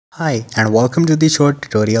Hi and welcome to the short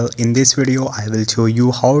tutorial. In this video I will show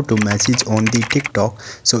you how to message on the TikTok.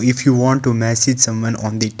 So if you want to message someone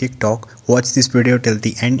on the TikTok, watch this video till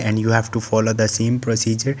the end and you have to follow the same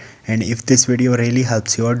procedure. And if this video really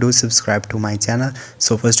helps you, do subscribe to my channel.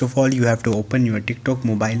 So first of all, you have to open your TikTok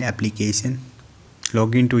mobile application,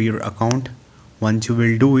 log into your account. Once you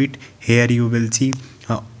will do it, here you will see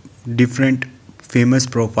different famous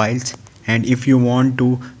profiles, and if you want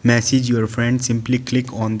to message your friend, simply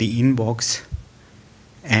click on the inbox,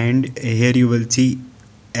 and here you will see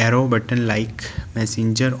arrow button like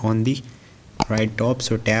messenger on the right top,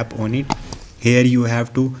 so tap on it. Here you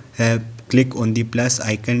have to click on the plus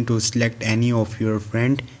icon to select any of your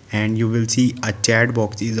friend, and you will see a chat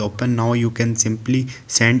box is open. Now you can simply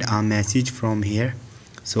send a message from here.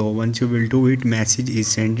 So once you will do it, message is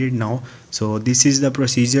sent now. So this is the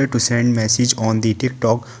procedure to send message on the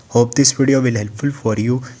TikTok. Hope this video will helpful for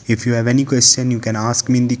you. If you have any question, you can ask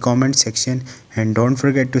me in the comment section, and don't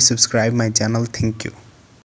forget to subscribe my channel. Thank you.